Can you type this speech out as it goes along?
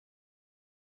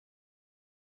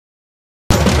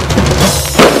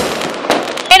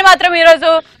మాత్రం ఈ రోజు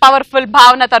పవర్ఫుల్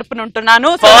భావన తరపున ఉంటున్నాను.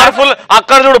 పవర్ఫుల్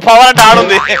అక్కడ చూడు పవర్ అంటే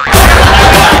ఆడుంది.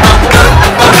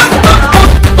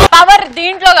 పవర్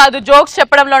దీంట్లో కాదు, జోక్స్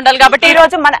చెప్పడంలో ఉండాలి కాబట్టి ఈ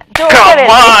రోజు మన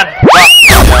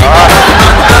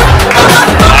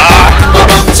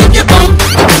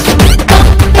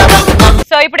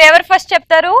సో ఇప్పుడు ఎవరు ఫస్ట్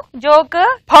చెప్తారు జోక్?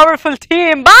 పవర్ఫుల్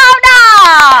టీమ్ భావన.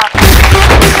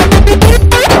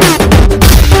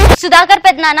 సుధాకర్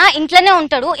పెద్దనాన్న ఇంట్లోనే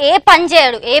ఉంటాడు, ఏ పని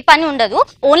చేయడు, ఏ పని ఉండదు,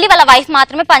 ఓన్లీ వాళ్ళ వైఫ్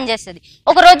మాత్రమే పని చేస్తుంది.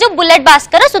 ఒక రోజు బుల్లెట్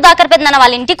భాస్కర్ సుధాకర్ పెద్దనాన్న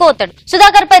వాళ్ళ ఇంటికి పోతాడు.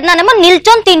 సుధాకర్ పెద్దనాన్న ఏమో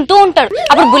నిల్చొని తింటూ ఉంటాడు.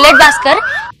 అప్పుడు బుల్లెట్ భాస్కర్,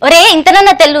 ఒరే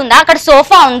ఇంతనన్నా తెల్లుందా, అక్కడ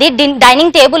సోఫా ఉంది,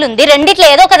 డైనింగ్ టేబుల్ ఉంది, రెండిట్లో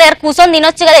ఏదో ఒక దగ్గర కూర్చొని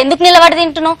తినొచ్చు కదా, ఎందుకు నిలబడి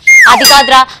తింటున్నావు? అది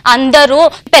కాదురా, అందరూ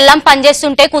పెళ్ళం పని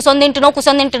చేస్తుంటే కూర్చొని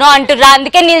తింటున్నావు అంటుర్రా,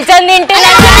 అందుకే నిల్చొని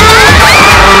తింటున్నా.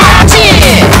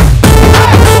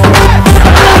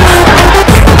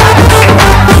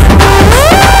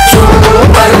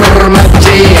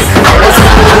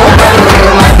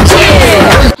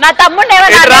 నా తమ్ముడు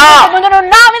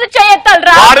ముందు చేయెత్తాలి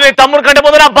రా. తమ్ముడు కంటే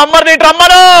ముందు నా బొమ్మని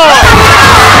రమ్మను.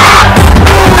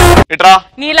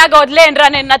 నీలాగా వదిలేయండి రా,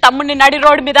 నేను నా తమ్ముడిని నడి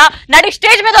రోడ్డు మీద నడి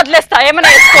స్టేజ్ మీద వదిలేస్తా, ఏమన్నా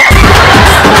వేసుకో.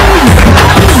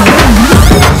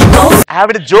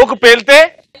 ఆవిడ జోకు పేలితే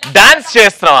డాన్స్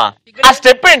చేస్తున్నావా? ఆ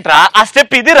స్టెప్ ఏంట్రా? ఆ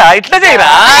స్టెప్ ఇదిరా, ఇట్లా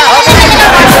చేయరా.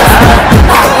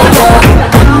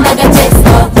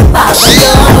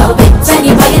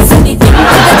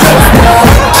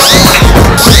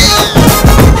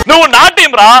 నువ్వు నా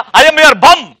టీం రా. I am your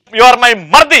bum, you are my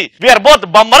మర్ది, we are both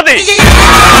bum మర్ది.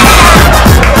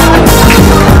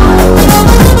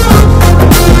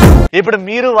 ఇప్పుడు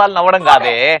మీరు వాళ్ళు నవ్వడం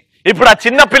కాదే, ఇప్పుడు ఆ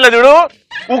చిన్న పిల్ల చూడు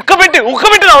ఉక్కబెట్టి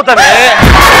నవ్వుతానే.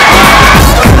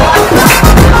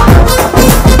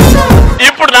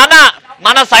 ఇప్పుడు నాన్న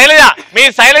మన శైలజ, మీ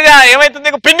శైలజ ఏమైతుంది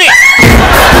పిన్ని?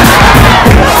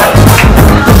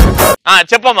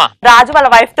 చెప్పమ్మా. రాజు వాళ్ళ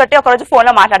వైఫ్ తోటి ఒక రోజు ఫోన్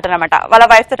లో మాట్లాడుతున్నమాట. వాళ్ళ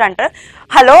వైఫ్ తోటి అంటారు,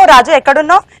 హలో రాజు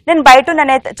ఎక్కడున్నావు? నేను బయట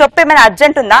ఉన్నానే, చెప్పు ఏమైనా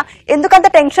అర్జెంట్ ఉందా? ఎందుకంత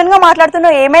టెన్షన్ గా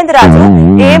మాట్లాడుతున్నావు? ఏమైంది రాజు?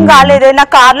 ఏం కాలేదు, నా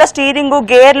కార్ లో స్టీరింగ్,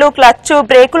 గేర్లు, క్లచ్,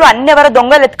 బ్రేకులు అన్ని ఎవరో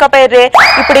దొంగలు ఎత్తుకపోయారే,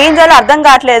 ఇప్పుడు ఏం చేయాలో అర్థం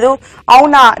కావట్లేదు.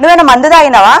 అవునా, నువ్వేనా మందు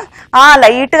తాగినావా?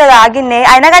 లైట్ గా తాగిన్నే,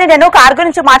 అయినా కానీ నేను కార్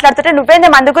గురించి మాట్లాడుతుంటే నువ్వేందే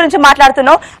మందు గురించి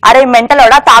మాట్లాడుతున్నావు? అరే మెంటల్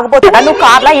కూడా తాగుపోతున్నా, నువ్వు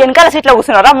కార్ లో వెనకాల సీట్ లో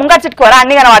కూర్చున్నారా, ముంగర చిట్టుకోరా,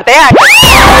 అన్ని కనబడతాయి.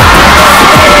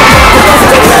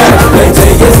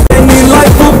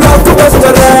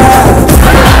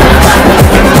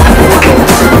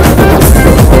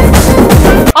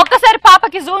 ఒక్కసారి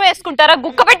పాపకి జూమ్ వేసుకుంటారా?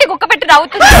 గుక్క పెట్టి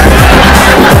నవ్వుతుంది.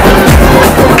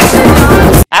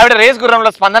 ఆవిడ రేస్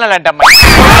గుర్రంలో స్పందనలు అంటమ్మా.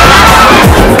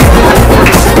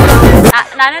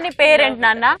 నాన్న నీ పేరేంటి?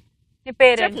 నాన్న నీ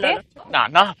పేరేంటి?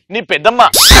 నాన్న నీ పెద్దమ్మ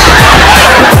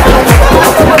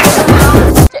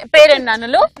పేరేంటి?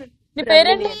 నాన్నలు నీ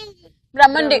పేరేంటి?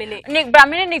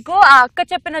 బ్రహ్మణి. నీకు ఆ అక్క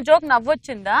చెప్పిన జోక్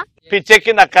నవ్వొచ్చిందా?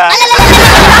 పిచ్చెక్కింది అక్క.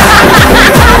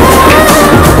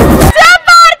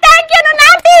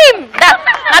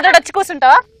 నాతో వచ్చి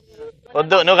కూర్చుంటావా?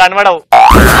 వద్దు, నువ్వు కనబడవు.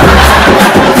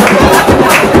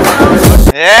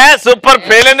 సూపర్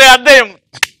పేలింది అద్దెం.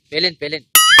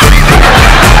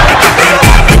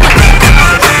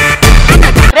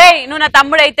 రేయ్, నువ్వు నా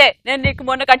తమ్ముడు అయితే, నేను నీకు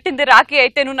మొన్న కట్టింది రాఖీ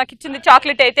అయితే, నువ్వు నాకు ఇచ్చింది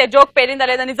చాక్లెట్ అయితే, జోక్ పేలిందా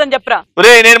లేదా నిజం చెప్పరా?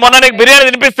 నేను మొన్న నీకు బిర్యానీ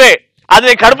తినిపిస్తే అది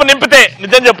నీ కడుపు నింపితే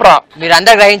నిజం చెప్పరా? మీరు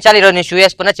అందరు గ్రహించాలి, ఈరోజు నేను షూ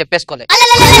వేసుకున్నా చెప్పేసుకోలే.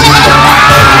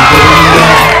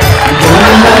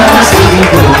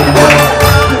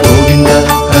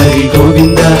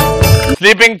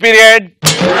 స్లీపింగ్ పీరియడ్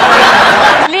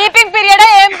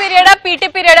ఏం పీరియడా? పీటీ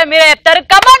పీరియడా? మీరే చెప్తారు.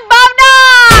 కమాన్ భావన.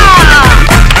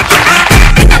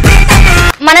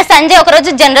 మన సంజయ్ ఒక రోజు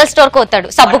జనరల్ స్టోర్ కి పోతాడు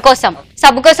సబ్బు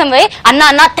కోసం పోయి,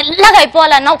 అన్న తెల్లగా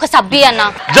అయిపోవాలన్న ఒక సబ్బి అన్న.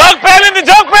 జోక్ పేలింది.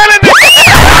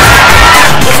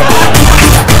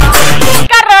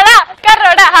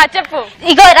 చెప్పు.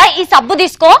 ఇగోరా ఈ సబ్బు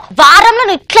తీసుకో, వారంలో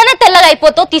నువ్వు ఇట్లనే తెల్లగా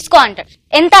అయిపోతావు, తీసుకో అంటాడు.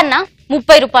 ఎంత అన్న?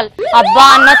 30 రూపాయలు. అబ్బా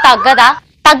అన్న తగ్గదా?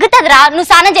 తగ్గుతుందిరా, నువ్వు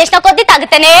స్నానం చేసిన కొద్దీ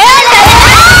తగ్గుతానే.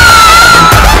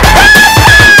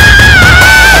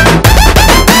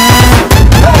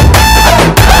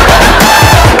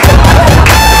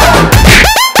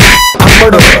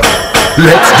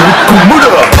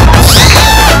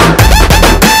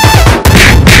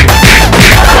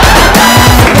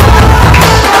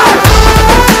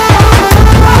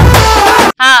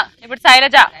 ఇప్పుడు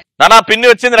శైలజ. నానా పిన్ని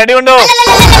వచ్చింది, రెడీ ఉండు.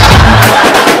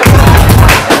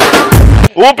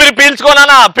 ఊపిరి పీల్చుకో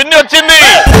నానా, పిన్ని వచ్చింది.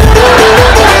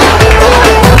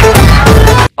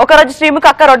 ఒక రోజు శ్రీముఖి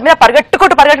అక్క రోడ్ మీద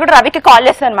పరిగెట్టుకుంటూ రవికి కాల్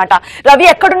చేస్తుంది అనమాట. రవి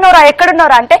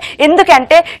ఎక్కడున్నారా అంటే,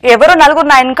 ఎందుకంటే ఎవరో నలుగురు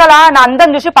నా వెనకాల నా అందం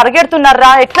చూసి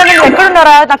పరిగెడుతున్నారా, ఎట్లా నేను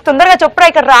ఎక్కడున్నారా, నాకు తొందరగా చెప్పురా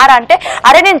ఇక్కడ రారా అంటే,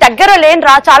 అరే నేను దగ్గర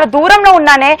లేనురా, చాలా దూరంలో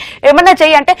ఉన్నానే, ఏమన్నా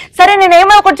చెయ్యి అంటే, సరే నేను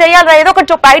ఏమో ఒకటి చెయ్యాలరా, ఏదో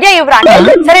ఒకటి ఐడియా ఇవ్వరా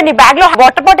అంటే, సరే నీ బ్యాగ్ లో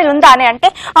వాటర్ బాటిల్ ఉందా అని అంటే,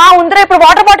 ఉందిరా, ఇప్పుడు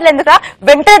వాటర్ బాటిల్ ఎందుకురా,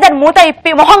 వెంటనే దాన్ని మూత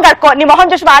ఇప్పి మొహం కడుక్కో, నీ మొహం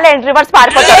చూసి వాళ్ళే రివర్స్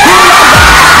పారిపోతారు.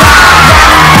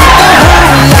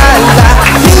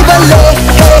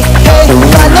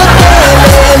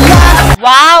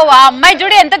 వావ్, ఆ అమ్మాయి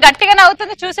చూడు ఎంత గట్టిగా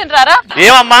నవ్వుతుంది, చూసిండ్రారా?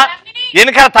 ఏమమ్మా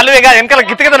వెనకాల తల్లివేగా, వెనకాల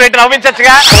గిత్తగిత పెట్టి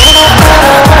నవ్వించచ్చుగా.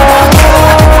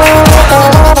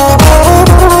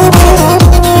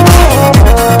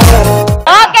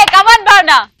 ఓకే కమాన్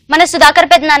భావన. మన సుధాకర్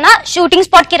పెద్దనాన్న షూటింగ్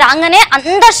స్పాట్ కి రాగానే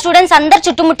అందరు స్టూడెంట్స్ అందరు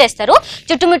చుట్టుముట్టేస్తారు.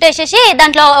 చుట్టుముట్టేసేసి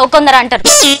దాంట్లో కొందరు అంటారు,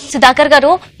 సుధాకర్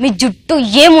గారు మీ జుట్టు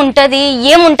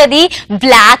ఏముంటది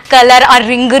బ్లాక్ కలర్, ఆ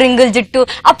రింగుల జుట్టు,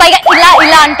 ఆ పైగా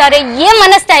ఇలా అంటారే,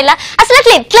 మన స్టైల్ అసలు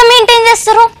అట్లా ఎట్లా మెయింటైన్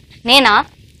చేస్తారు? నేనా,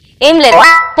 ఏం లేదు,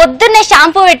 పొద్దున్నే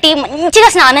షాంపూ పెట్టి మంచిగా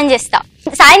స్నానం చేస్తా,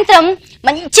 సాయంత్రం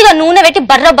మంచిగా నూనె పెట్టి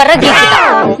బర్ర గీకుతా,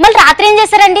 మళ్ళీ రాత్రి ఏం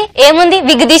చేస్తారండి, ఏముంది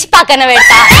విగ్గు తీసి పక్కన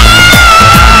పెడతా.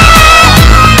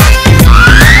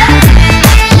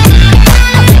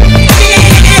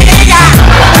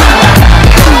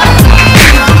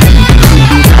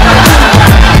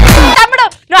 తమ్ముడు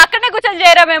నువ్వు అక్కడనే కూర్చొని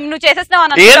చేయరా, మేము నువ్వు చేసేస్తున్నావు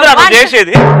ఏంద్రా నువ్వు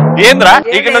చేసేది, ఏంద్రా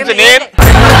ఇక్కడ నుంచి నేను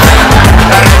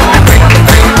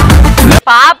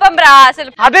పాపం రా, అసలు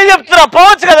అదే చెప్తున్నా,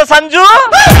 పోవచ్చు కదా సంజు.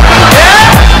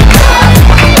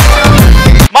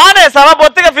 మానేసావా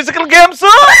బొత్తిగా physical games?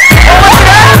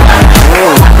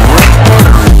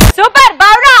 Super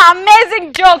బావనా,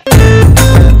 amazing joke.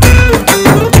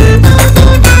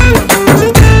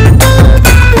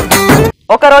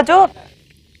 ఒకరోజు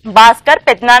భాస్కర్,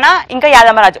 పెద్దనాన్న ఇంకా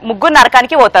యాదమరాజు ముగ్గురు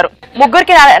నరకానికి పోతారు.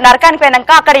 ముగ్గురికి నరకానికి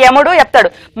పోయినాక అక్కడ యముడు చెప్తాడు,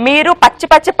 మీరు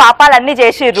పచ్చి పాపాలన్నీ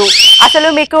చేసిర్రు, అసలు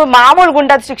మీకు మామూలుగా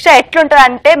ఉండదు, శిక్ష ఎట్లుంటది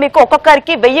అంటే మీకు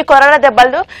ఒక్కొక్కరికి 1000 కొరల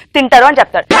దెబ్బలు తింటారు అని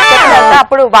చెప్తాడు.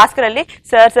 అప్పుడు భాస్కర్ వెళ్ళి,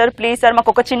 సార్ ప్లీజ్ సార్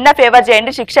మాకు ఒక చిన్న ఫేవర్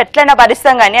చేయండి, శిక్ష ఎట్లయినా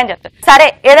భరిస్తాం గానీ అని చెప్తాడు. సరే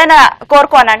ఏదైనా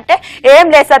కోరుకోనంటే, ఏం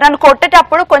లేదు సార్, నన్ను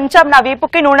కొట్టేటప్పుడు కొంచెం నా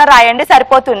వీపుకి నూనె రాయండి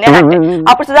సరిపోతుంది అని అంటే,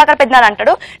 అప్పుడు సుధాకర్ పెద్దనాన్న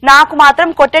అంటాడు, నాకు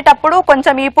మాత్రం కొట్టేటప్పుడు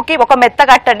కొంచెం వీపుకి ఒక మెత్త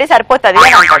కట్టండి సరిపోతుంది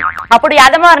అని అంటాడు. అప్పుడు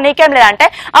యాదమ్మ నీకేం లేదంటే,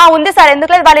 ఉంది సార్,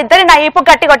 ఎందుకు లేదు, వాళ్ళిద్దరి నా ఈపు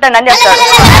గట్టి కొట్టండి అని చెప్తాడు.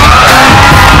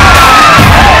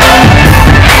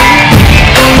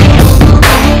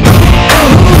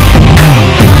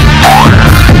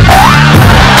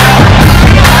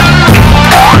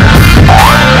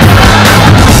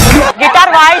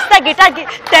 గిటార్ వాయిస్తే గిటార్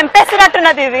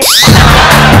తెంపేస్తున్నట్టున్నది ఇది.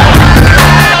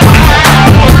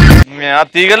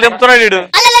 తీగలు తెంపుతున్నాడు వీడు.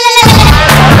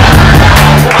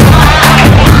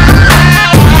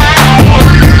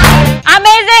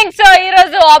 అమేజింగ్. సో ఈ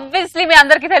రోజు ఆబ్వియస్లీ మీ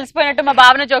అందరికి తెలిసిపోయినట్టు మా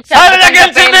భావన జోక్స్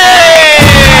గెలిచింది.